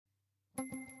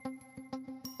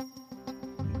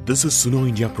This is Suno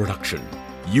India production.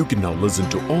 You can now listen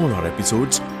to all our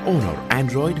episodes on our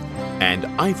Android and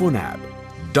iPhone app.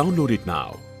 Download it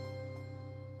now.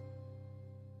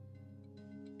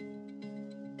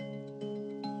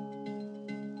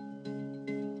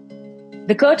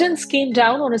 The curtains came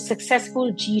down on a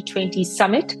successful G20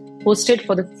 summit hosted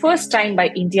for the first time by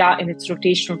India in its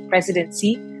rotational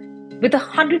presidency with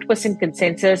 100%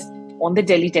 consensus on the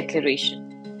Delhi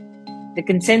Declaration. The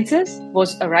consensus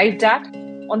was arrived at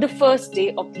on the first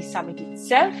day of the summit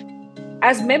itself,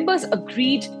 as members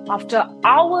agreed after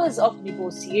hours of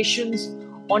negotiations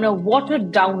on a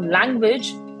watered-down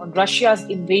language on Russia's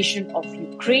invasion of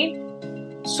Ukraine,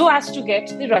 so as to get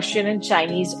the Russian and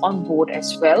Chinese on board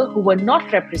as well, who were not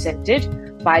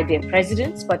represented by their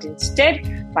presidents, but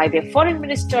instead by their foreign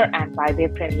minister and by their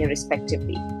premier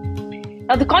respectively.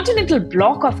 Now, the continental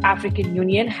bloc of African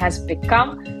Union has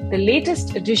become the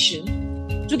latest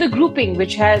addition to the grouping,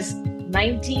 which has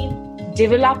 19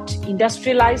 developed,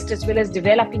 industrialized, as well as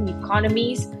developing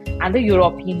economies and the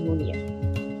European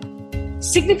Union.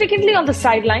 Significantly on the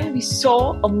sideline, we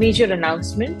saw a major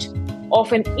announcement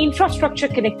of an infrastructure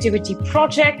connectivity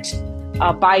project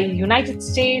by United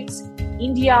States,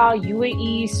 India,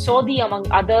 UAE, Saudi, among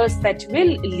others, that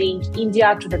will link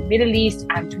India to the Middle East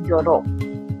and to Europe.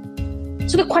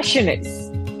 So the question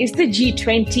is the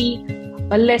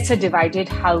G20 a lesser divided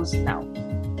house now?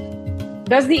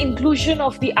 Does the inclusion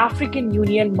of the African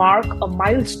Union mark a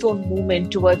milestone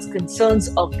movement towards concerns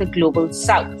of the global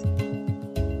South?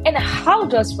 And how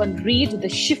does one read the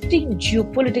shifting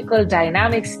geopolitical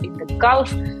dynamics in the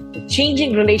Gulf, the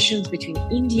changing relations between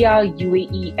India,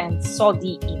 UAE, and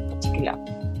Saudi in particular?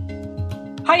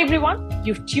 Hi everyone,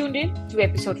 you've tuned in to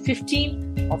episode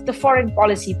 15 of the Foreign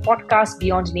Policy Podcast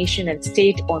Beyond Nation and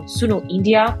State on Suno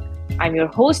India. I'm your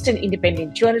host and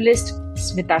independent journalist,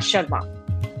 Smita Sharma.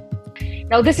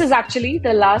 Now, this is actually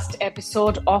the last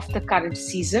episode of the current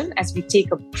season as we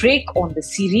take a break on the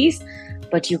series,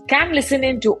 but you can listen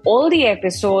in to all the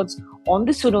episodes on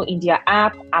the Suno India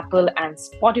app, Apple and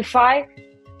Spotify.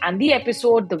 And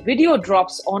the video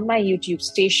drops on my YouTube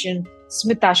station,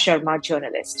 Smita Sharma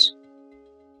Journalist.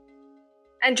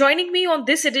 And joining me on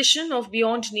this edition of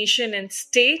Beyond Nation and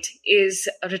State is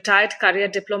a retired career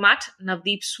diplomat,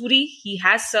 Navdeep Suri. He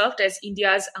has served as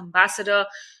India's ambassador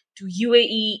to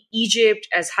UAE, Egypt,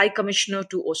 as High Commissioner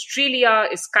to Australia,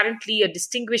 is currently a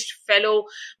distinguished fellow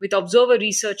with Observer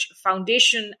Research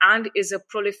Foundation, and is a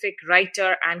prolific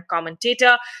writer and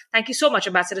commentator. Thank you so much,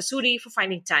 Ambassador Suri, for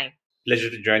finding time. Pleasure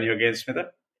to join you again, Smita.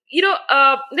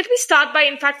 Let me start by,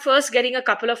 in fact, first getting a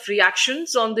couple of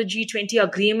reactions on the G20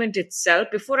 agreement itself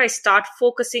before I start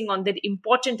focusing on the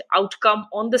important outcome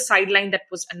on the sideline that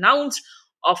was announced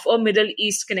of a Middle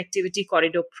East connectivity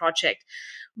corridor project.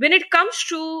 When it comes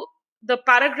to the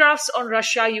paragraphs on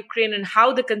Russia, Ukraine, and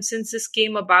how the consensus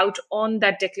came about on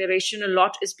that declaration, a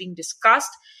lot is being discussed.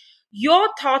 Your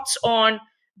thoughts on,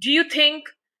 do you think,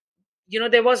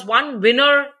 there was one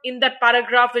winner in that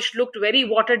paragraph which looked very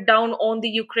watered down on the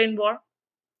Ukraine war?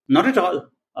 Not at all.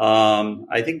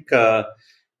 I think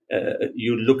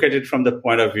you look at it from the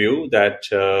point of view that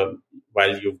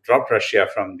while you've dropped Russia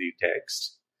from the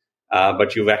text,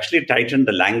 but you've actually tightened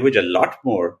the language a lot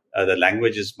more. The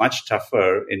language is much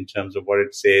tougher in terms of what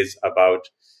it says about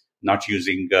not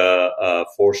using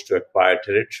force to acquire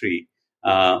territory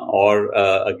or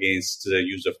against the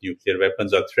use of nuclear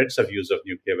weapons or threats of use of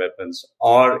nuclear weapons,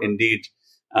 or indeed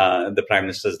the Prime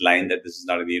Minister's line that this is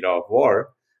not an era of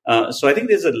war. So I think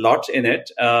there's a lot in it.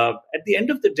 At the end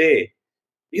of the day,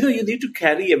 you need to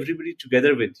carry everybody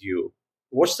together with you.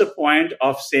 What's the point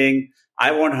of saying,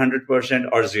 I want 100%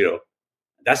 or zero?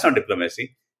 That's not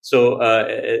diplomacy. So,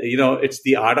 it's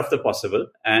the art of the possible.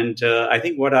 And I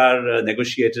think what our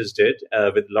negotiators did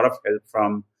with a lot of help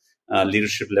from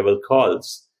leadership level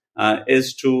calls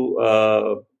is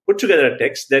to put together a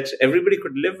text that everybody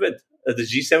could live with. The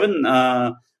G7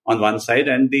 on one side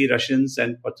and the Russians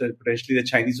and potentially the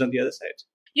Chinese on the other side.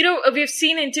 We've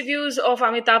seen interviews of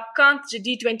Amitabh Kant, the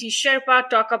G20 Sherpa,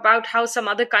 talk about how some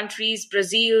other countries,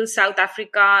 Brazil, South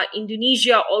Africa,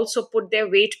 Indonesia, also put their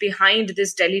weight behind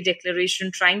this Delhi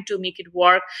Declaration, trying to make it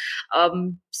work.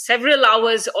 Several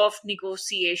hours of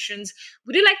negotiations.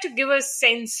 Would you like to give a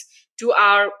sense to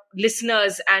our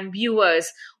listeners and viewers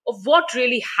of what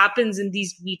really happens in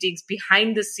these meetings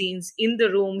behind the scenes, in the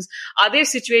rooms? Are there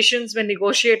situations when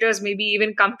negotiators maybe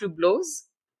even come to blows?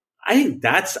 I think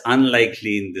that's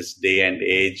unlikely in this day and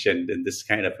age and in this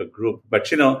kind of a group. But,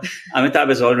 Amitabh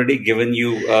has already given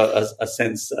you a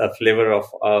sense, a flavor of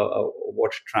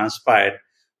what transpired.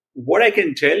 What I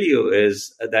can tell you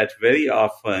is that very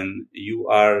often you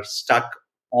are stuck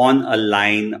on a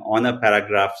line, on a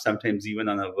paragraph, sometimes even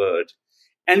on a word.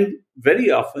 And very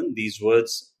often these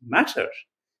words matter.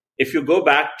 If you go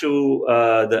back to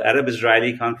the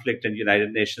Arab-Israeli conflict and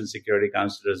United Nations Security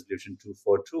Council Resolution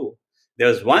 242, there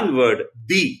was one word,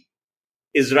 the.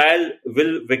 Israel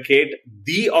will vacate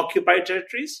the occupied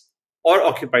territories or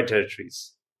occupied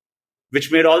territories,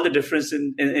 which made all the difference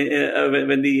when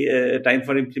the time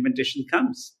for implementation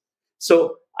comes.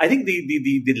 So I think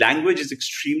the language is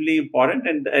extremely important,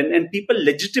 and people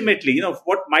legitimately,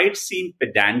 what might seem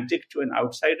pedantic to an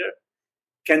outsider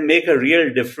can make a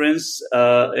real difference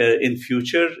in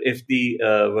future if the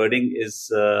wording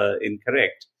is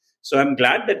incorrect. So I'm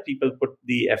glad that people put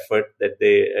the effort that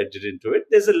they did into it.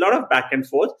 There's a lot of back and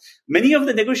forth. Many of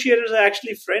the negotiators are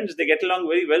actually friends. They get along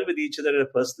very well with each other at a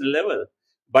personal level.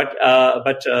 But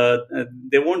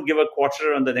they won't give a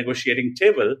quarter on the negotiating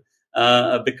table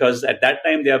because at that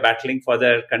time they are battling for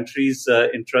their country's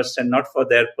interests and not for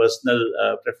their personal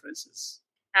preferences.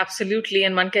 Absolutely.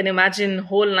 And one can imagine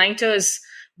whole nighters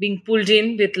being pulled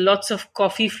in with lots of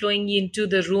coffee flowing into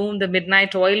the room, the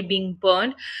midnight oil being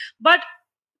burned. But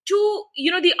to,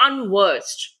 the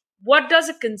unversed, what does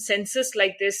a consensus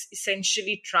like this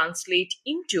essentially translate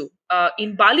into?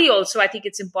 In Bali also, I think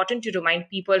it's important to remind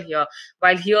people here,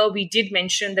 while here we did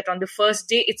mention that on the first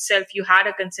day itself, you had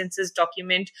a consensus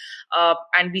document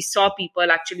and we saw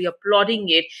people actually applauding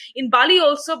it. In Bali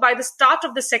also, by the start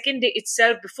of the second day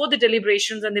itself, before the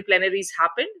deliberations and the plenaries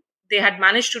happened, they had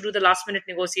managed to do the last minute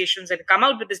negotiations and come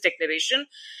out with this declaration.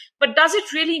 But does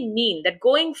it really mean that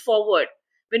going forward,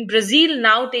 when Brazil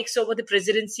now takes over the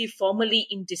presidency formally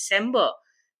in December,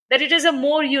 that it is a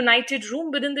more united room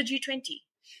within the G20?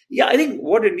 Yeah, I think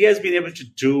what India has been able to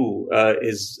do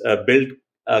is build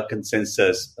a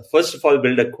consensus. First of all,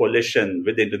 build a coalition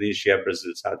with Indonesia,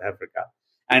 Brazil, South Africa.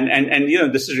 And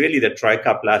this is really the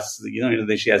Troika plus,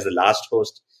 Indonesia as the last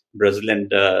host, Brazil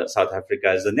and South Africa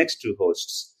as the next two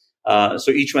hosts.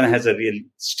 So each one has a real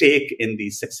stake in the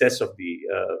success of the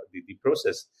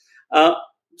process.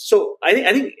 So I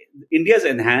think India has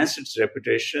enhanced its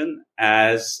reputation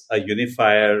as a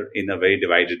unifier in a very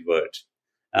divided world,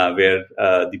 where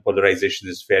the polarization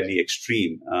is fairly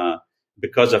extreme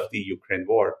because of the Ukraine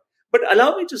war. But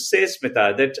allow me to say,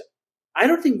 Smita, that I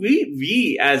don't think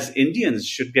we as Indians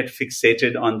should get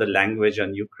fixated on the language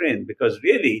on Ukraine, because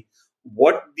really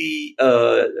what the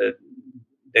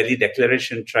Delhi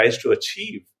Declaration tries to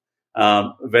achieve,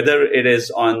 whether it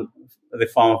is on the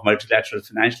form of multilateral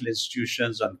financial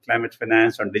institutions, on climate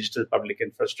finance, on digital public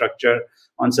infrastructure,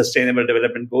 on sustainable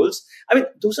development goals. I mean,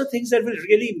 those are things that will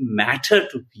really matter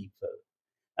to people.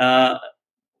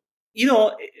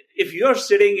 If you're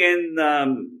sitting in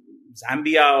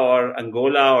Zambia or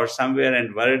Angola or somewhere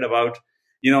and worried about,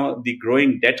 the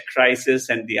growing debt crisis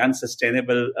and the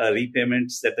unsustainable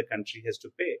repayments that the country has to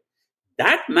pay,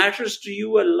 that matters to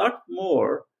you a lot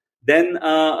more than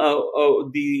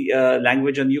the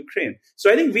language on Ukraine.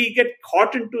 So I think we get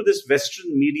caught into this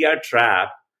Western media trap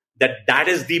that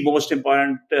is the most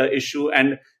important issue,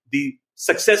 and the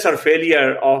success or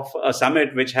failure of a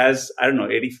summit which has,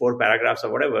 84 paragraphs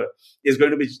or whatever, is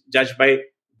going to be judged by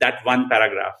that one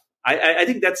paragraph. I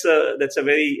think that's a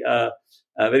very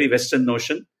very Western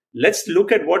notion. Let's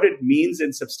look at what it means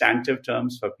in substantive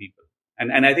terms for people,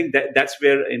 and I think that's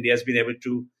where India has been able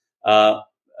to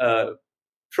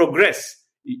progress.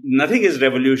 Nothing is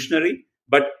revolutionary,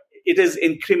 but it is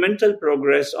incremental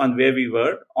progress on where we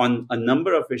were on a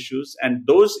number of issues. And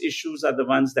those issues are the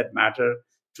ones that matter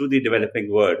to the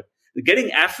developing world.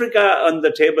 Getting Africa on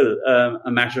the table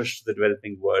matters to the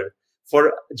developing world.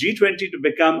 For G20 to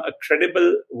become a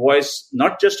credible voice,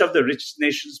 not just of the rich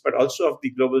nations, but also of the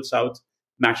global South,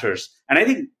 matters. And I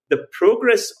think the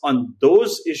progress on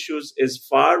those issues is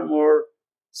far more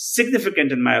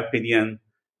significant, in my opinion,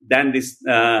 than this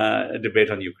debate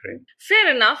on Ukraine.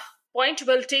 Fair enough. Point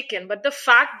well taken. But the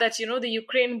fact that, the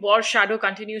Ukraine war shadow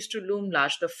continues to loom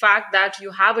large, the fact that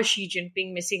you have a Xi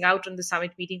Jinping missing out on the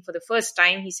summit meeting for the first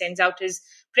time, he sends out his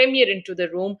premier into the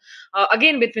room.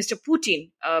 Again, with Mr.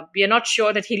 Putin, we are not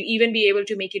sure that he'll even be able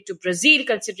to make it to Brazil,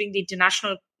 considering the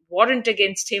international warrant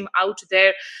against him out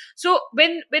there. So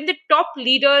when the top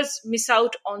leaders miss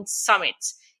out on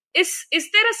summits, is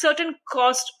there a certain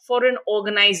cost for an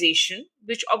organization,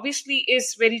 which obviously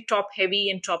is very top heavy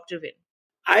and top driven?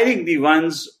 I think the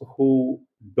ones who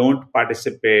don't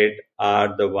participate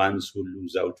are the ones who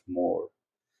lose out more,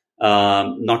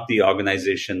 not the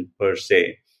organization per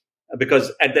se.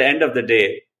 Because at the end of the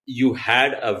day, you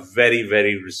had a very,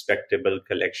 very respectable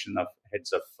collection of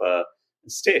heads of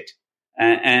state.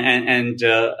 And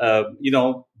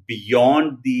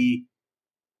beyond the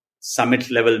summit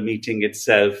level meeting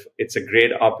itself, it's a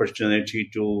great opportunity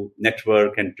to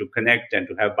network and to connect and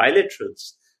to have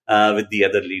bilaterals with the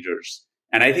other leaders.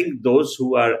 And I think those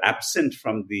who are absent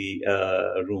from the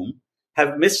room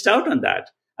have missed out on that.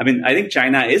 I mean, I think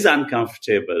China is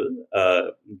uncomfortable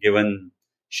given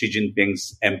Xi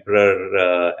Jinping's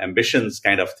emperor ambitions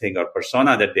kind of thing or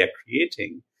persona that they are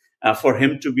creating for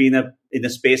him to be in a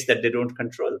space that they don't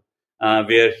control,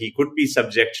 where he could be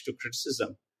subject to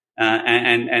criticism.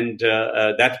 And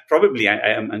that probably,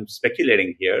 I'm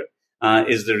speculating here,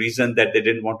 is the reason that they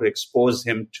didn't want to expose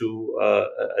him to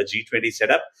a G20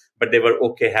 setup, but they were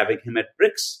okay having him at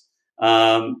BRICS.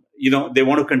 They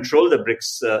want to control the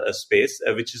BRICS space,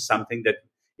 which is something that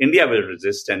India will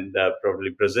resist and probably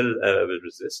Brazil will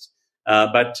resist.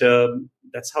 But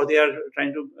that's how they are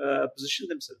trying to position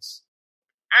themselves.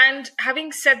 And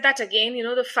having said that again,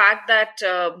 the fact that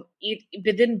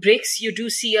within BRICS, you do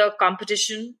see a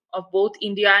competition of both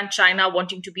India and China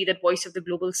wanting to be the voice of the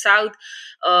global South,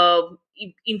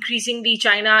 increasingly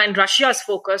China and Russia's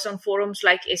focus on forums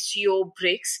like SCO,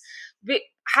 BRICS.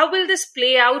 How will this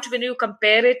play out when you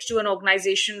compare it to an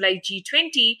organization like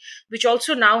G20, which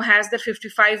also now has the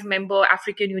 55-member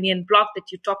African Union bloc that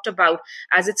you talked about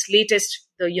as its latest,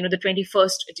 the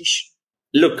 21st edition?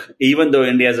 Look, even though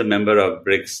India is a member of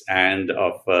BRICS and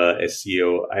of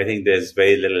SCO, I think there's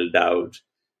very little doubt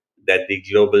that the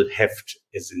global heft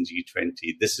is in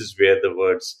G20. This is where the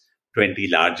world's 20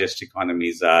 largest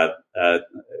economies are,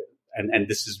 and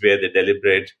this is where they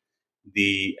deliberate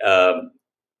the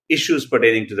issues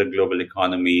pertaining to the global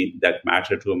economy that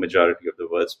matter to a majority of the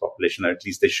world's population, or at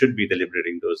least they should be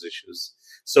deliberating those issues.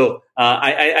 So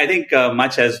I think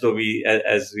much as though we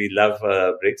love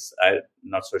BRICS, I'm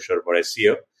not so sure about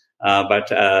SCO, but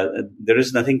there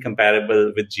is nothing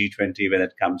comparable with G20 when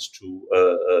it comes to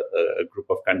a group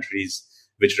of countries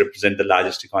which represent the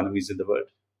largest economies in the world.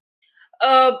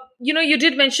 You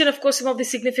did mention, of course, some of the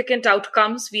significant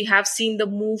outcomes. We have seen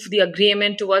the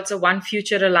agreement towards a One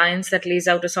Future alliance that lays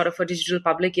out a sort of a digital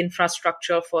public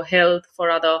infrastructure for health, for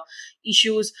other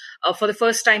issues. For the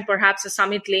first time, perhaps a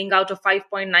summit laying out a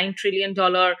 $5.9 trillion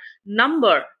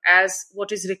number as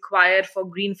what is required for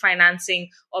green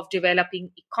financing of developing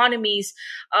economies.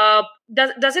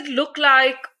 Does it look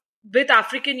like with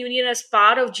African Union as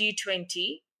part of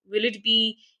G20, will it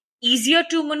be easier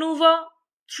to maneuver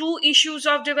through issues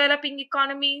of developing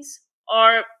economies?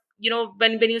 Or,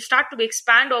 when you start to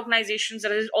expand organizations,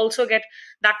 does it also get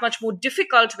that much more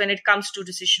difficult when it comes to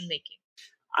decision making?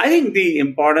 I think the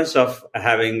importance of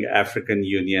having African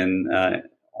Union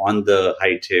on the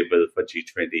high table for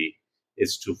G20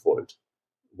 is twofold.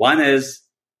 One is,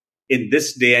 in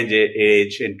this day and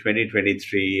age, in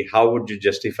 2023, how would you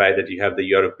justify that you have the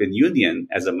European Union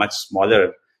as a much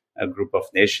smaller a group of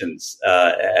nations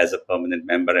as a permanent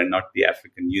member, and not the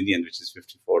African Union, which is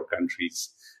 54 countries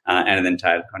and an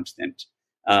entire continent.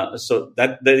 So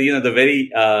that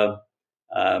the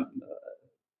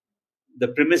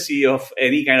primacy of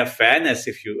any kind of fairness,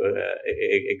 if you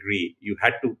agree, you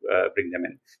had to bring them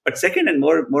in. But second and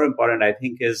more important, I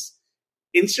think, is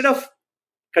instead of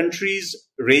countries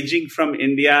ranging from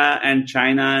India and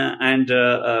China and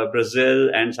Brazil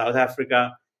and South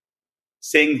Africa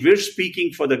saying we're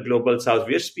speaking for the global South,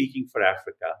 we're speaking for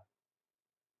Africa,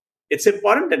 it's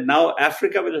important that now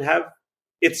Africa will have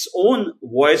its own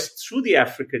voice through the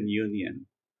African Union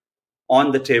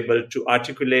on the table to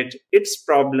articulate its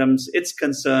problems, its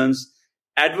concerns,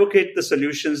 advocate the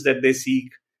solutions that they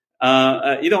seek,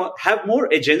 have more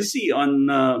agency on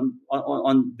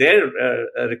their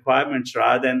requirements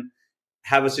rather than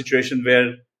have a situation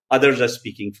where others are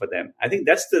speaking for them. I think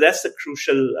that's the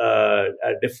crucial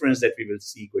difference that we will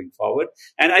see going forward.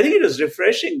 And I think it was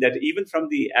refreshing that even from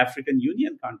the African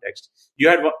Union context, you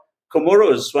had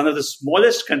Comoros, one of the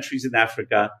smallest countries in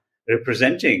Africa,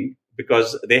 representing,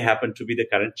 because they happen to be the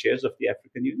current chairs of the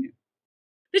African Union.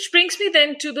 Which brings me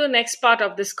then to the next part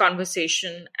of this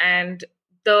conversation and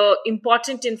the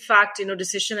important, in fact,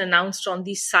 decision announced on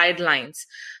the sidelines.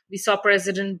 We saw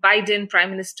President Biden,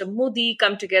 Prime Minister Modi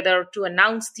come together to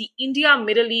announce the India,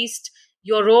 Middle East,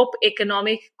 Europe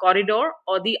Economic Corridor,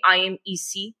 or the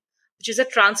IMEC, which is a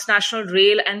transnational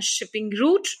rail and shipping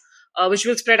route, which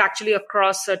will spread actually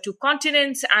across 2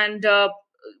 continents and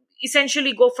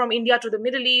essentially go from India to the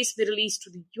Middle East to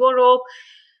the Europe.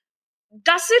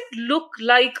 Does it look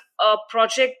like a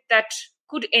project that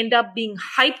could end up being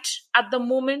hyped at the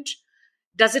moment?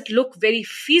 Does it look very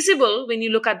feasible when you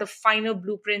look at the final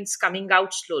blueprints coming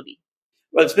out slowly?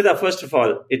 Well, Smita, first of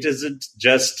all, it isn't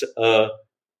just a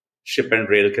ship and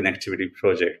rail connectivity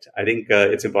project. I think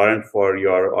it's important for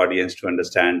your audience to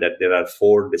understand that there are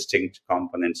 4 distinct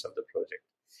components of the project.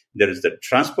 There is the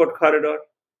transport corridor.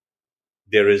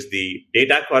 There is the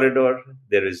data corridor.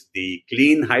 There is the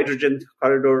clean hydrogen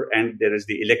corridor. And there is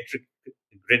the electric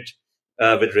grid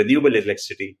with renewable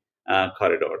electricity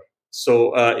corridor.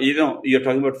 So, you're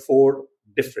talking about 4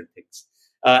 different things.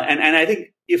 And I think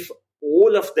if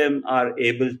all of them are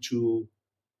able to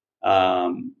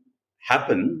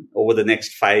happen over the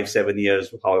next 5-7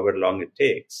 years, however long it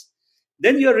takes,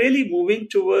 then you're really moving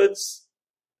towards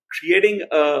creating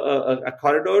a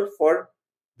corridor for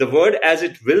the world as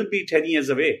it will be 10 years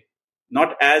away,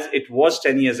 not as it was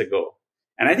 10 years ago.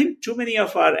 And I think too many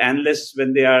of our analysts,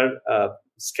 when they are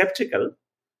skeptical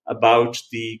about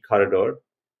the corridor,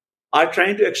 are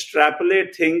trying to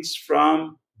extrapolate things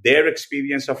from their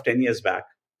experience of 10 years back.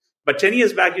 But 10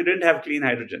 years back, you didn't have clean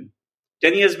hydrogen.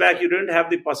 10 years back, you didn't have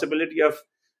the possibility of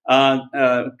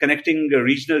connecting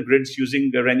regional grids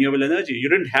using renewable energy. You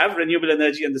didn't have renewable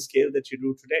energy on the scale that you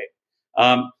do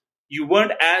today. You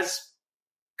weren't as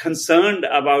concerned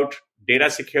about data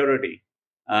security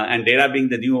and data being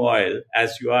the new oil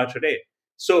as you are today.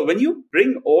 So when you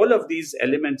bring all of these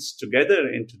elements together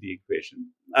into the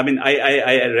equation, I mean,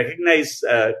 I recognize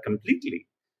completely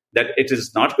that it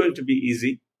is not going to be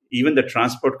easy. Even the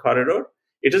transport corridor,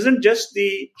 it isn't just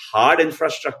the hard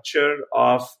infrastructure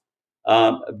of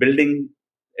building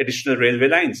additional railway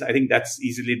lines. I think that's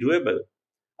easily doable.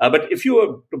 But if you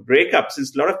were to break up,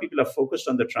 since a lot of people are focused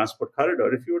on the transport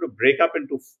corridor, if you were to break up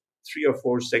into 3 or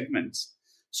 4 segments.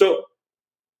 So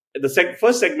the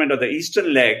first segment of the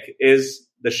eastern leg is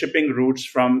the shipping routes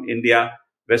from India,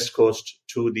 West Coast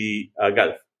to the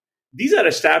Gulf. These are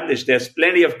established. There's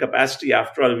plenty of capacity.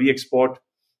 After all, we export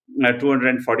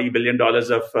 $240 billion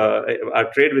of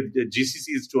our trade with the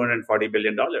GCC is $240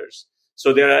 billion.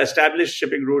 So there are established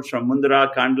shipping routes from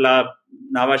Mundra, Kandla,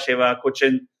 Nhava Sheva,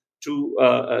 Cochin to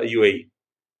UAE.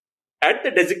 At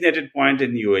the designated point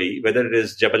in UAE, whether it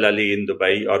is Jebel Ali in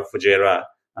Dubai or Fujairah,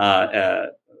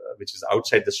 which is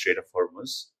outside the Strait of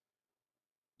Hormuz,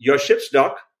 your ships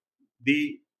dock,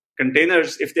 the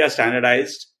containers, if they are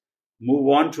standardized, move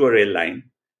on to a rail line.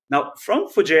 Now, from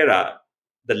Fujairah,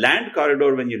 the land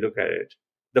corridor, when you look at it,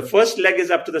 the first leg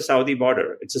is up to the Saudi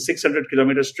border. It's a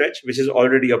 600-kilometer stretch, which is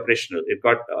already operational. It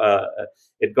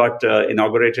got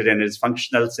inaugurated and is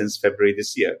functional since February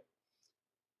this year.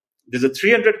 There's a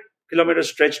 300-kilometer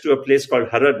stretch to a place called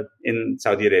Harad in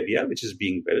Saudi Arabia, which is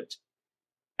being built.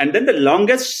 And then the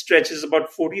longest stretch is about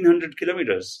 1,400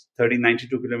 kilometers,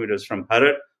 1,392 kilometers from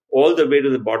Harad all the way to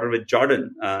the border with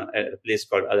Jordan, at a place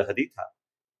called Al-Haditha.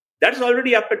 That's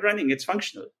already up and running. It's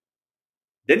functional.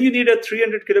 Then you need a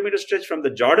 300-kilometer stretch from the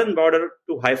Jordan border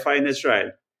to Haifa in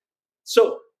Israel.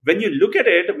 So when you look at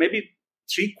it, maybe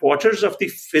 3/4 of the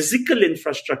physical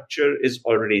infrastructure is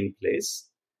already in place.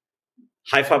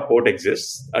 Haifa port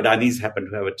exists. Adani's happen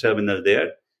to have a terminal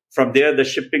there. From there, the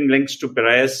shipping links to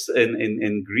Piraeus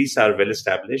in Greece are well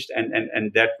established,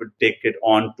 and that would take it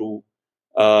on to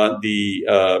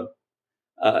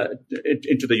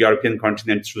into the European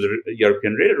continent through the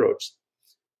European railroads.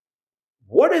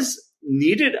 What is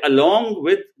needed along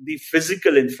with the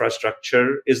physical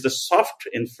infrastructure is the soft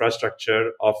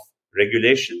infrastructure of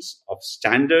regulations, of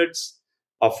standards,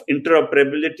 of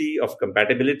interoperability, of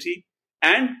compatibility,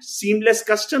 and seamless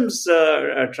customs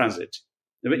transit.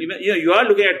 You are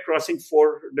looking at crossing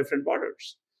 4 different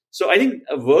borders. So I think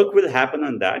work will happen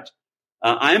on that.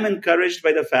 I am encouraged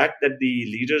by the fact that the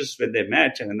leaders, when they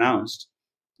met and announced,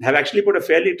 have actually put a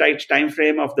fairly tight time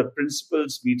frame of the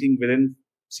principals meeting within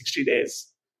 60 days.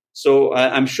 So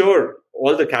I'm sure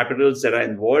all the capitals that are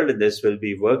involved in this will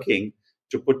be working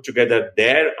to put together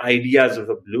their ideas of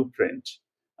a blueprint,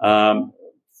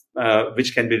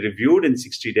 which can be reviewed in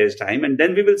 60 days' time. And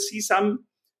then we will see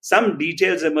some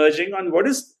details emerging on what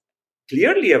is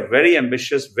clearly a very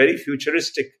ambitious, very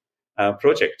futuristic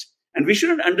project. And we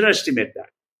shouldn't underestimate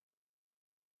that.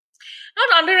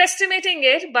 Not underestimating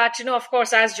it, but, of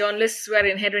course, as journalists, we are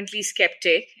inherently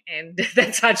skeptic, and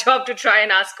that's our job to try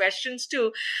and ask questions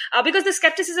too. Because the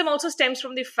skepticism also stems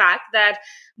from the fact that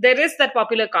there is that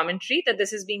popular commentary that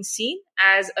this is being seen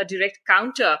as a direct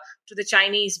counter to the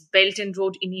Chinese Belt and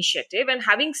Road Initiative. And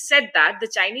having said that, the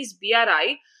Chinese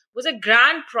BRI was a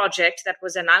grand project that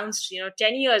was announced,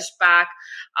 10 years back.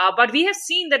 But we have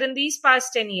seen that in these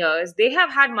past 10 years, they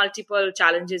have had multiple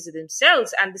challenges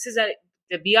themselves. And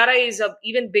the BRI is an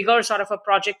even bigger sort of a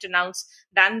project announced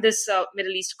than this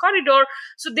Middle East corridor.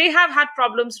 So they have had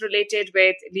problems related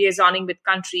with liaisoning with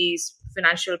countries,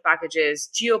 financial packages,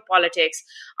 geopolitics.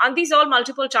 And these are all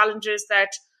multiple challenges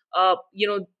that,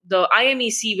 the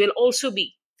IMEC will also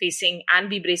be facing and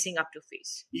be bracing up to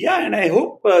face. Yeah, and I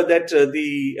hope that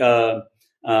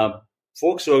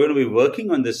folks who are going to be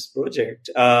working on this project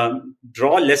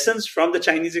draw lessons from the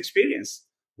Chinese experience.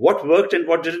 What worked and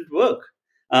what didn't work.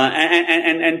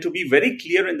 And to be very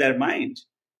clear in their mind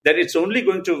that it's only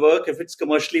going to work if it's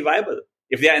commercially viable,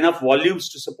 if there are enough volumes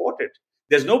to support it.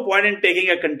 There's no point in taking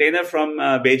a container from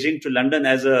Beijing to London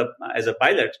as a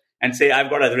pilot and say, I've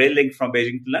got a rail link from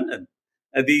Beijing to London.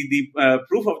 The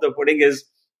proof of the pudding is,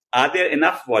 are there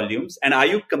enough volumes and are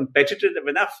you competitive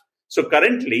enough? So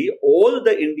currently, all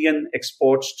the Indian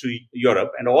exports to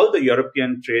Europe and all the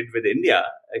European trade with India,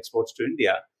 exports to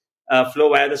India, flow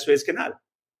via the Suez Canal.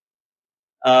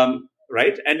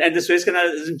 Right? And the Suez Canal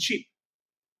isn't cheap.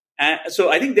 So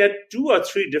I think there are 2 or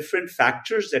 3 different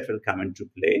factors that will come into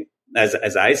play,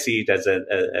 as I see it as a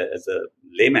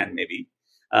layman maybe.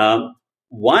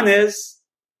 One is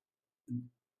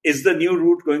the new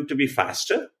route going to be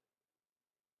faster?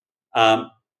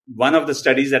 One of the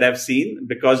studies that I've seen,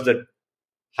 because the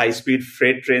high-speed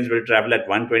freight trains will travel at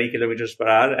 120 kilometers per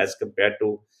hour as compared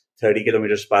to 30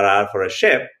 kilometers per hour for a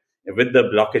ship, with the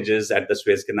blockages at the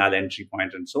Suez Canal entry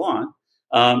point and so on,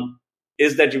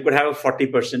 is that you could have a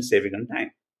 40% saving on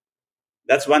time.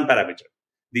 That's one parameter.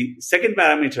 The second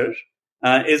parameter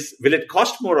is, will it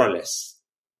cost more or less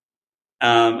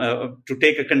to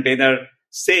take a container,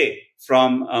 say,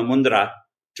 from Mundra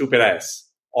to Piraeus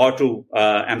or to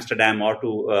Amsterdam or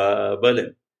to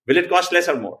Berlin? Will it cost less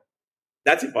or more?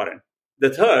 That's important. The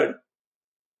third,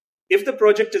 if the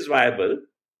project is viable,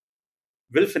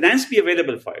 will finance be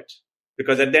available for it?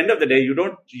 Because at the end of the day, you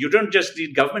don't just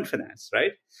need government finance,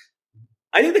 right?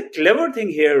 I think the clever thing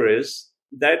here is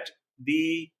that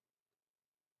the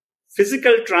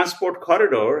physical transport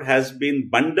corridor has been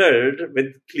bundled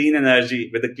with clean energy,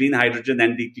 with the clean hydrogen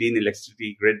and the clean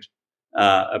electricity grid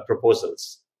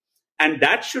proposals. And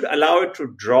that should allow it to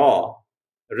draw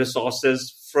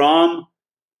resources from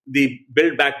the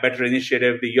Build Back Better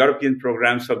initiative, the European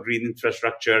programs for green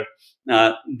infrastructure,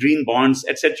 green bonds,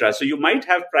 etc. So you might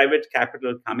have private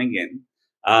capital coming in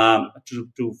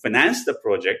to finance the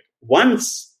project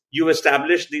once you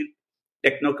establish the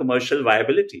techno-commercial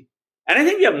viability. And I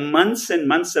think we are months and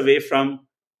months away from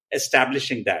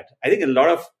establishing that. I think a lot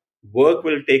of work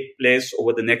will take place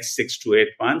over the next 6 to 8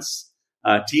 months.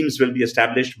 Teams will be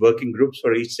established. Working groups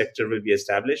for each sector will be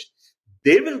established.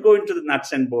 They will go into the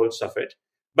nuts and bolts of it.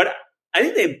 But I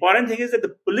think the important thing is that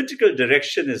the political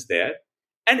direction is there.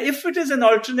 And if it is an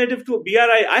alternative to a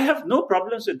BRI, I have no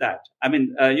problems with that. I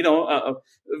mean,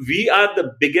 we are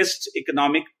the biggest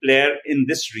economic player in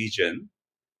this region.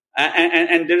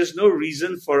 And there is no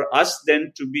reason for us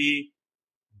then to be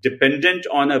dependent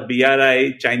on a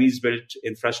BRI Chinese-built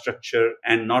infrastructure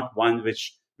and not one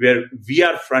where we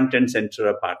are front and center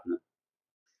a partner.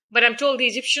 But I'm told the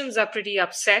Egyptians are pretty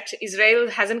upset. Israel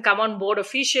hasn't come on board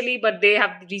officially, but they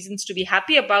have reasons to be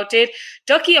happy about it.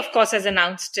 Turkey, of course, has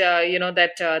announced,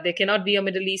 that there cannot be a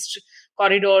Middle East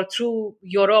corridor through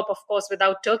Europe, of course,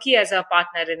 without Turkey as a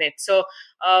partner in it. So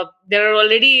there are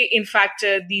already, in fact,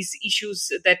 these issues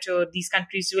that these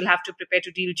countries will have to prepare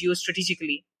to deal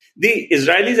geostrategically. The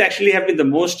Israelis actually have been the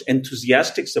most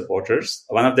enthusiastic supporters.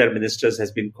 One of their ministers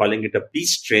has been calling it a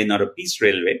peace train or a peace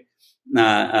railway.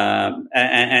 And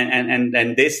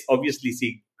they obviously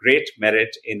see great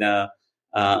merit in a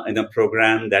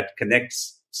program that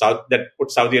connects that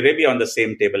puts Saudi Arabia on the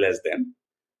same table as them.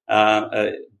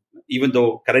 Even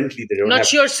though currently they don't. Not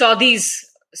sure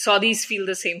Saudis feel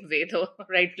the same way though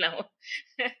right now.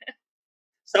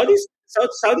 Saudis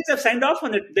have signed off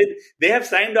on it. They have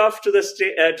signed off to the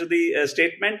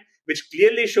statement, which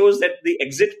clearly shows that the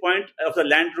exit point of the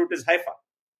land route is Haifa.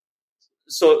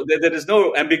 So there is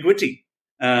no ambiguity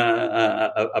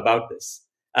about this.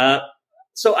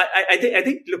 So I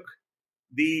think look,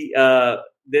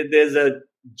 there's a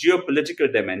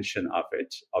geopolitical dimension of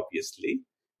it, obviously.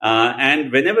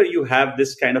 And whenever you have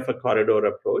this kind of a corridor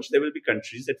approach, there will be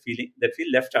countries that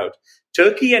feel left out.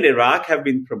 Turkey and Iraq have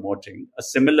been promoting a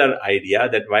similar idea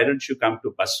that why don't you come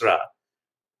to Basra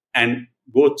and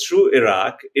go through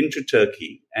Iraq into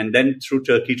Turkey and then through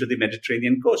Turkey to the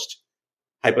Mediterranean coast.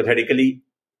 Hypothetically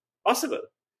possible.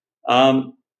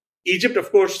 Egypt,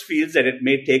 of course, feels that it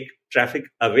may take traffic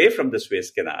away from the Suez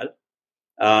Canal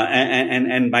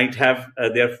and might have,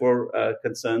 therefore,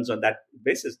 concerns on that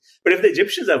basis. But if the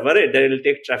Egyptians are worried that it will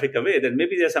take traffic away, then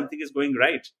maybe there's something is going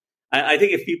right. I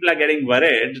think if people are getting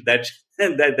worried that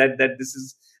this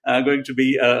is going to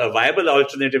be a viable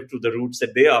alternative to the routes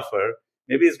that they offer,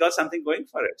 maybe it's got something going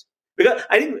for it. Because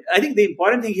I think the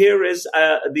important thing here is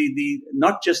the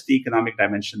not just the economic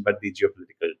dimension, but the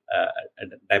geopolitical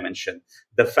dimension.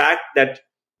 The fact that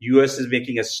US is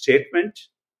making a statement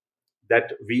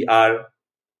that we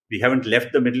haven't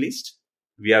left the Middle East.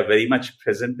 We are very much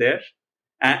present there.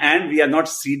 And we are not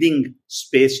ceding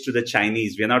space to the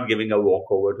Chinese. We are not giving a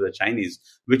walkover to the Chinese,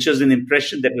 which was an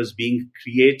impression that was being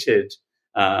created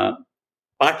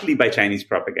partly by Chinese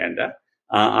propaganda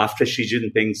after Xi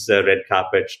Jinping's red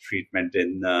carpet treatment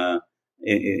in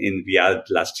Riyadh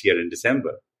last year in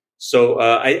December. So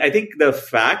I think the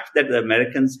fact that the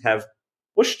Americans have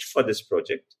pushed for this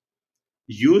project,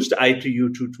 used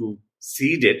ITU to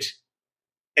seed it,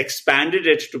 expanded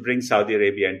it to bring Saudi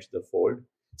Arabia into the fold,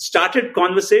 started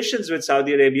conversations with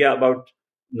Saudi Arabia about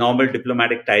normal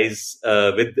diplomatic ties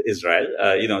with Israel.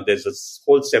 There's a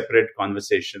whole separate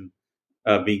conversation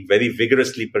being very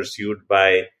vigorously pursued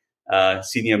by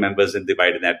senior members in the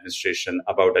Biden administration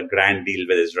about a grand deal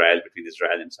with Israel, between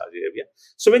Israel and Saudi Arabia.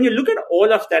 So when you look at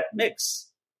all of that mix,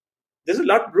 there's a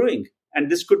lot brewing, and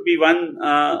this could be one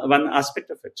aspect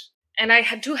of it. And I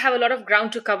do have a lot of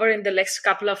ground to cover in the next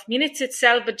couple of minutes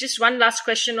itself, but just one last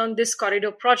question on this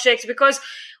corridor project, because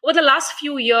over the last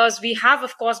few years, we have,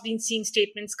 of course, been seeing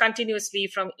statements continuously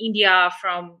from India,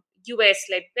 from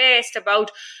US-led West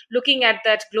about looking at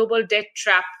that global debt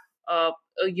trap,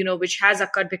 which has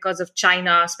occurred because of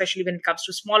China, especially when it comes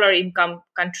to smaller income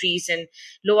countries and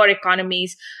lower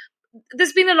economies.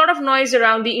 There's been a lot of noise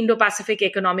around the Indo-Pacific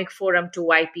Economic Forum to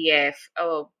YPF.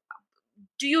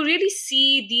 Do you really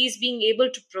see these being able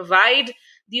to provide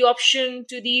the option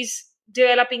to these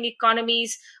developing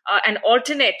economies, an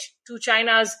alternate to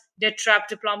China's debt trap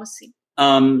diplomacy?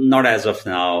 Not as of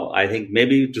now. I think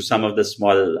maybe to some of the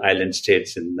small island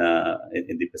states in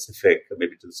the Pacific,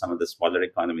 maybe to some of the smaller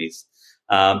economies.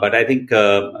 But I think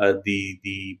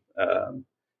the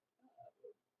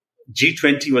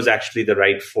G20 was actually the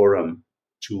right forum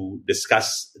to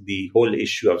discuss the whole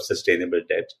issue of sustainable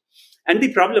debt. And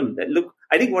the problem, look,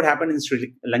 I think what happened in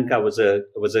Sri Lanka was a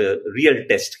real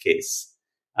test case,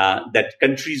 that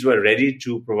countries were ready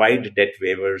to provide debt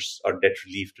waivers or debt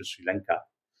relief to Sri Lanka.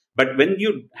 But when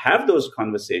you have those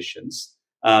conversations,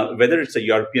 whether it's the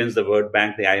Europeans, the World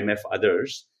Bank, the IMF,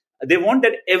 others, they want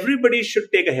that everybody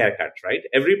should take a haircut, right?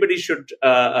 Everybody should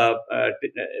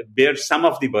bear some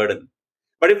of the burden.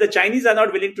 But if the Chinese are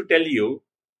not willing to tell you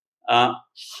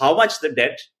how much the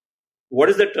debt, what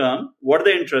is the term, what are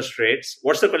the interest rates,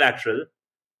 what's the collateral,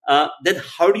 then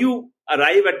how do you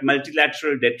arrive at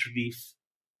multilateral debt relief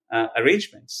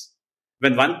arrangements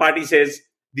when one party says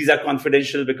these are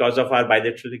confidential because of our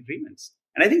bilateral agreements?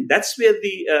 And I think that's where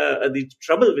the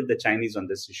trouble with the Chinese on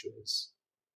this issue is.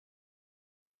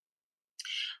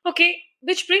 Okay,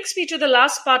 which brings me to the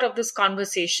last part of this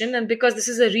conversation. And because this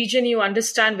is a region you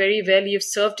understand very well, you've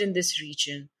served in this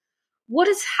region. What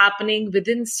is happening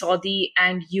within Saudi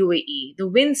and UAE? The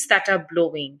winds that are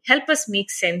blowing. Help us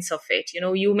make sense of it.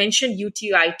 You mentioned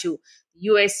UTI2,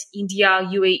 US, India,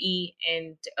 UAE,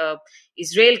 and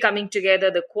Israel coming together,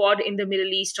 the Quad in the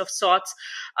Middle East of sorts.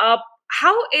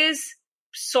 How is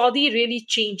Saudi really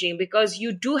changing? Because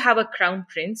you do have a crown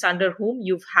prince under whom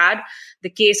you've had the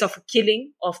case of a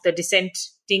killing of the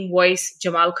dissenting voice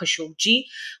Jamal Khashoggi.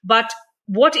 But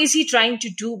what is he trying to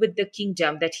do with the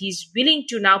kingdom that he's willing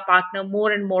to now partner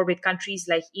more and more with countries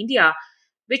like India,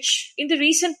 which in the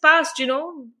recent past,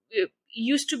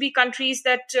 used to be countries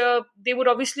that they would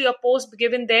obviously oppose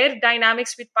given their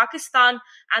dynamics with Pakistan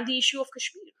and the issue of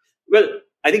Kashmir? Well,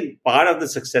 I think part of the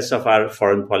success of our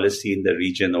foreign policy in the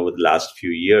region over the last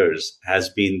few years has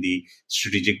been the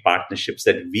strategic partnerships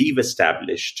that we've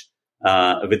established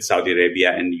with Saudi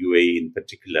Arabia and UAE in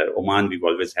particular. Oman, we've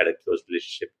always had a close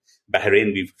relationship.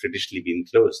 Bahrain, we've traditionally been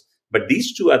close. But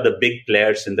these two are the big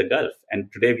players in the Gulf.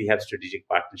 And today we have strategic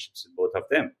partnerships with both of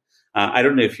them. I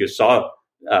don't know if you saw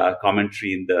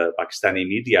commentary in the Pakistani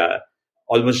media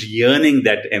almost yearning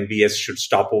that MBS should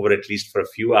stop over at least for a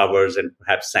few hours and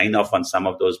perhaps sign off on some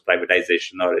of those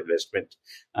privatization or investment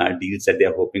deals that they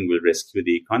are hoping will rescue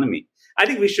the economy. I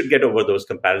think we should get over those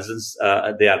comparisons.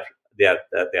 They are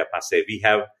passé. We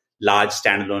have large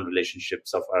standalone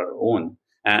relationships of our own.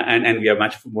 And we are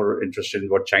much more interested in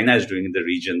what China is doing in the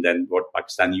region than what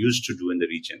Pakistan used to do in the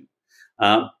region.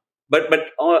 But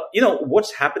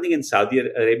what's happening in Saudi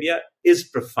Arabia is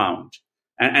profound.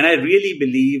 And I really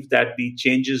believe that the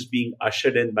changes being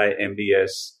ushered in by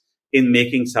MBS in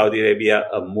making Saudi Arabia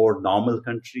a more normal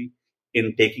country,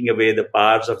 in taking away the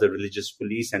powers of the religious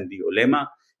police and the ulema,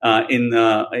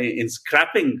 in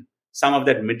scrapping some of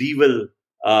that medieval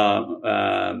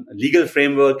legal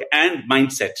framework and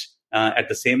mindset at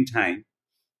the same time,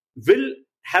 will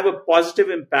have a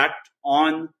positive impact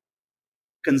on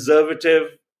conservative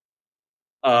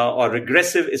or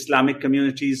regressive Islamic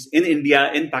communities in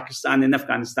India, in Pakistan, in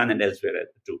Afghanistan, and elsewhere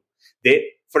too.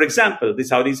 For example, the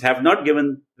Saudis have not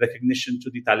given recognition to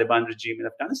the Taliban regime in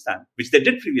Afghanistan, which they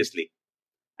did previously.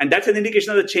 And that's an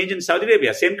indication of the change in Saudi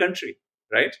Arabia, same country,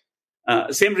 right?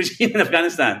 Same regime in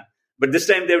Afghanistan. But this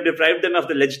time they've deprived them of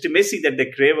the legitimacy that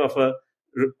they crave of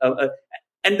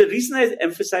and the reason I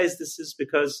emphasize this is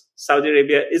because Saudi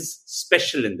Arabia is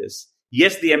special in this.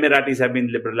 Yes, the Emiratis have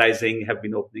been liberalizing, have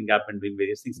been opening up and doing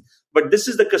various things. But this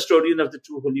is the custodian of the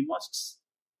two holy mosques.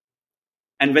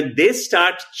 And when they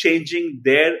start changing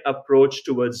their approach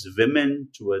towards women,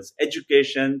 towards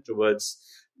education, towards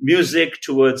music,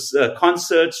 towards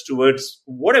concerts, towards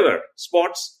whatever,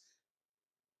 sports,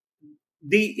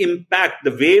 the impact,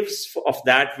 the waves of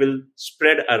that will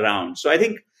spread around. So I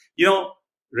think,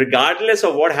 regardless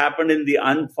of what happened in the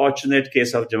unfortunate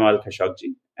case of Jamal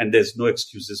Khashoggi, and there's no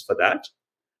excuses for that,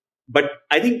 but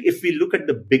I think if we look at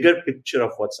the bigger picture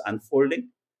of what's unfolding,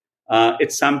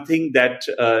 it's something that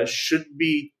should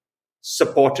be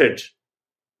supported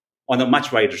on a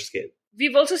much wider scale.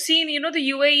 We've also seen,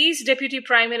 the UAE's Deputy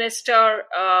Prime Minister,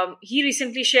 he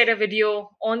recently shared a video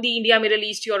on the India, Middle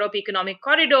East, Europe Economic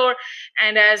Corridor.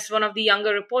 And as one of the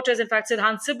younger reporters, in fact,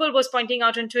 Sidhant Sibal was pointing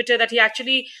out on Twitter that he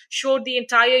actually showed the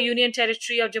entire Union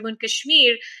territory of Jammu and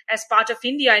Kashmir as part of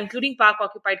India, including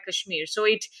Pak-occupied Kashmir. So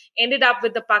it ended up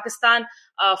with the Pakistan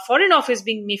Foreign Office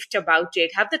being miffed about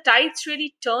it. Have the tides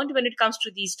really turned when it comes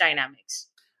to these dynamics?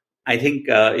 I think,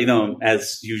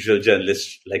 as usual,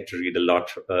 journalists like to read a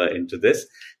lot into this.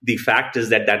 The fact is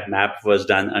that map was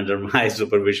done under my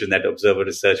supervision at Observer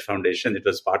Research Foundation. It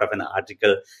was part of an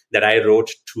article that I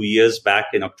wrote 2 years back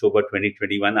in October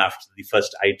 2021 after the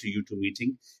first I2U2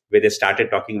 meeting, where they started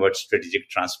talking about strategic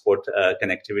transport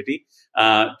connectivity.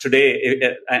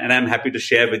 Today, and I'm happy to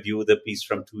share with you the piece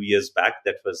from 2 years back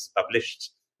that was published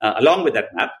along with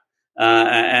that map.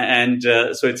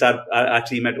 So it's our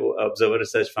team at Observer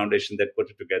Research Foundation that put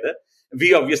it together.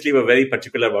 We obviously were very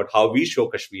particular about how we show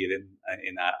Kashmir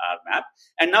in our map.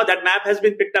 And now that map has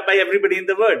been picked up by everybody in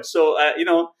the world. So,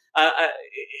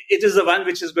 it is the one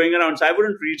which is going around. So I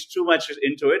wouldn't read too much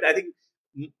into it. I think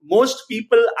most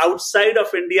people outside of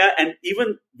India and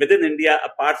even within India,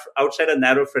 outside a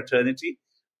narrow fraternity,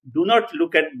 do not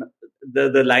look at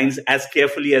the lines as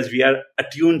carefully as we are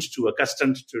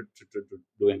accustomed to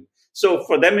doing. So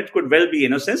for them, it could well be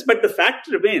innocence. But the fact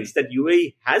remains that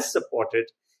UAE has supported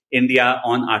India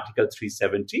on Article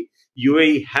 370.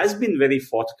 UAE has been very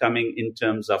forthcoming in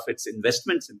terms of its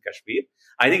investments in Kashmir.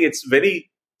 I think it's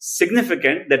very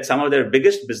significant that some of their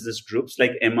biggest business groups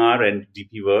like MR and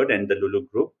DP World and the Lulu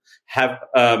Group have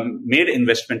made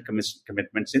investment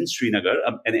commitments in Srinagar.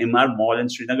 An MR mall in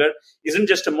Srinagar isn't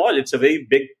just a mall. It's a very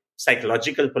big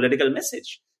psychological, political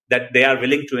message that they are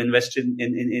willing to invest in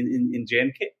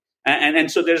J&K. And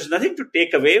so there's nothing to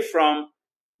take away from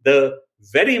the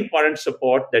very important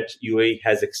support that UAE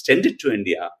has extended to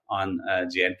India on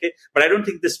J&K. But I don't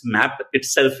think this map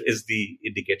itself is the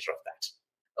indicator of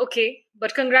that. Okay,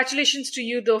 but congratulations to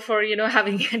you, though, for,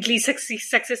 having at least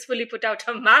successfully put out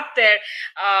a map there,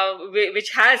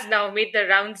 which has now made the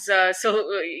rounds,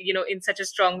 in such a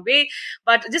strong way.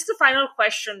 But just the final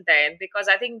question then, because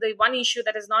I think the one issue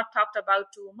that is not talked about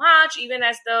too much, even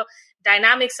as the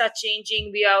dynamics are changing,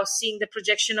 we are seeing the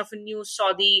projection of a new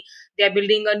Saudi. They are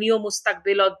building a Neo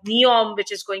Mustaqbil or NEOM,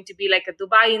 which is going to be like a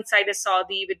Dubai inside a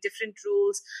Saudi with different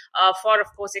rules for,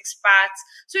 of course, expats.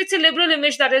 So it's a liberal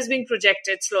image that is being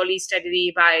projected slowly,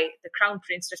 steadily by the Crown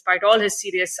Prince, despite all his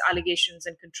serious allegations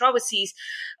and controversies.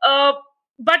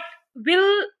 But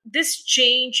will this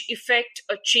change affect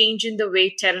a change in the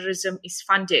way terrorism is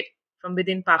funded from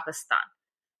within Pakistan?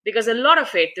 Because a lot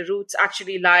of it, the roots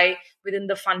actually lie within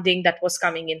the funding that was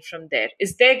coming in from there.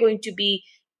 Is there going to be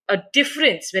a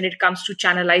difference when it comes to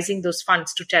channelizing those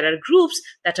funds to terror groups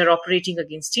that are operating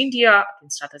against India,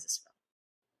 against others as well?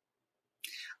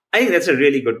 I think that's a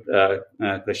really good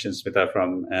question, Smita,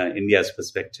 from India's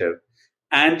perspective.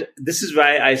 And this is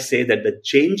why I say that the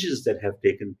changes that have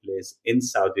taken place in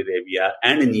Saudi Arabia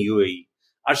and in UAE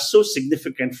are so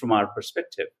significant from our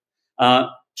perspective.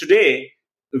 Today,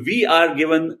 we are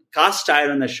given cast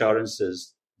iron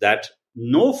assurances that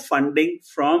no funding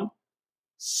from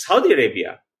Saudi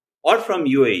Arabia or from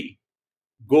UAE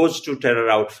goes to terror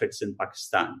outfits in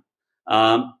Pakistan.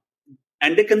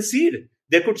 And they concede.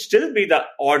 There could still be the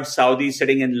odd Saudi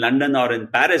sitting in London or in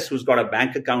Paris who's got a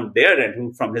bank account there and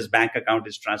who from his bank account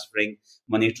is transferring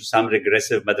money to some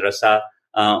regressive madrasa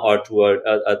or to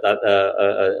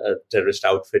a terrorist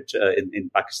outfit in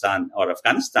Pakistan or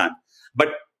Afghanistan. But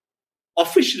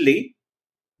officially,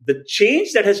 the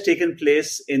change that has taken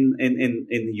place in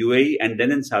UAE and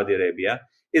then in Saudi Arabia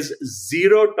is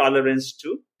zero tolerance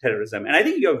to terrorism. And I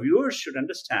think your viewers should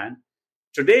understand,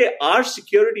 today our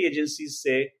security agencies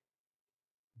say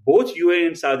both UAE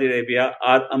and Saudi Arabia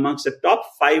are amongst the top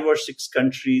 5 or 6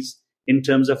 countries in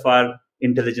terms of our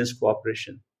intelligence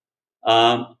cooperation.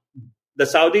 The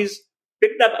Saudis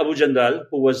picked up Abu Jandal,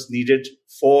 who was needed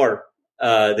for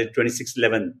the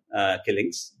 26/11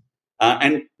 killings,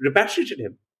 and repatriated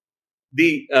him.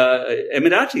 The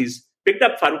Emiratis picked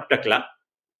up Farooq Takla,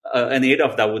 an aide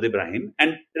of Dawood Ibrahim,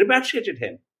 and repatriated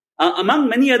him. Among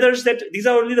many others, that these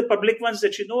are only the public ones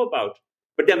that you know about,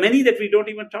 but there are many that we don't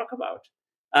even talk about.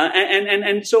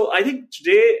 And so I think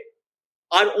today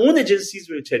our own agencies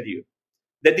will tell you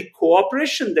that the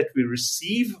cooperation that we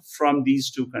receive from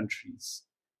these two countries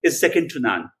is second to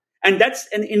none. And that's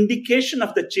an indication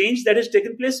of the change that has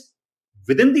taken place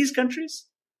within these countries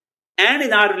and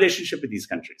in our relationship with these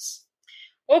countries.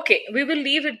 Okay, we will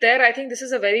leave it there. I think this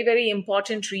is a very, very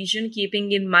important region,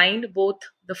 keeping in mind both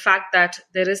the fact that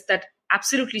there is that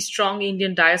absolutely strong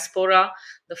Indian diaspora,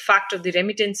 the fact of the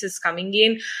remittances coming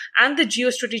in, and the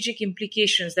geostrategic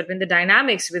implications that when the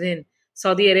dynamics within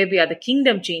Saudi Arabia, the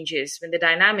kingdom changes, when the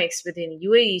dynamics within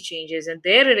UAE changes and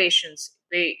their relations,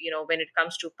 when it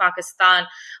comes to Pakistan,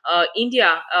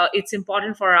 India, it's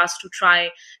important for us to try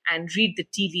and read the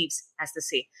tea leaves, as they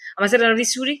say. Ambassador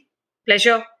Navdeep Suri,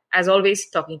 pleasure, as always,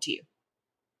 talking to you.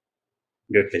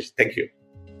 Good pleasure. Thank you.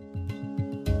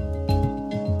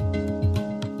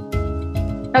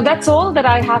 Now, that's all that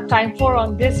I have time for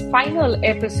on this final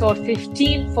episode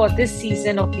 15 for this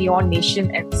season of Beyond Nation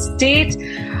and State.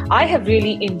 I have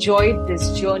really enjoyed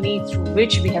this journey through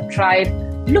which we have tried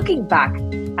looking back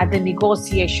at the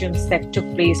negotiations that took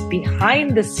place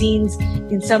behind the scenes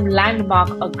in some landmark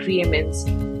agreements,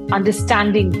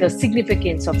 understanding the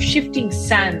significance of shifting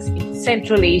sands in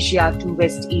Central Asia to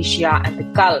West Asia and the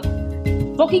Gulf,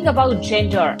 talking about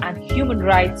gender and human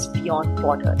rights beyond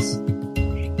borders.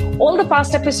 All the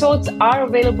past episodes are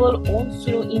available on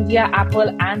Suno India, Apple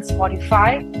and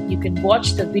Spotify. You can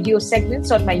watch the video segments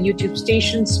on my YouTube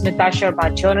station, Smita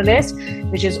Sharma Journalist,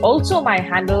 which is also my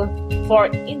handle for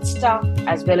Insta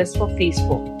as well as for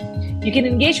Facebook. You can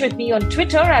engage with me on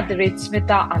Twitter at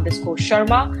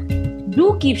 @Smita_Sharma.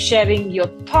 Do keep sharing your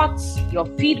thoughts, your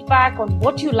feedback on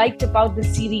what you liked about the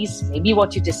series, maybe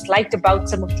what you disliked about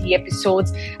some of the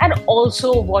episodes, and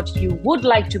also what you would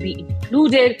like to be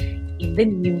included in the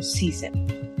new season.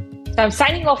 So I'm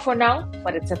signing off for now,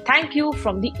 but it's a thank you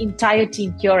from the entire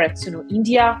team here at Suno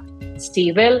India.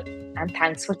 Stay well and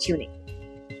thanks for tuning.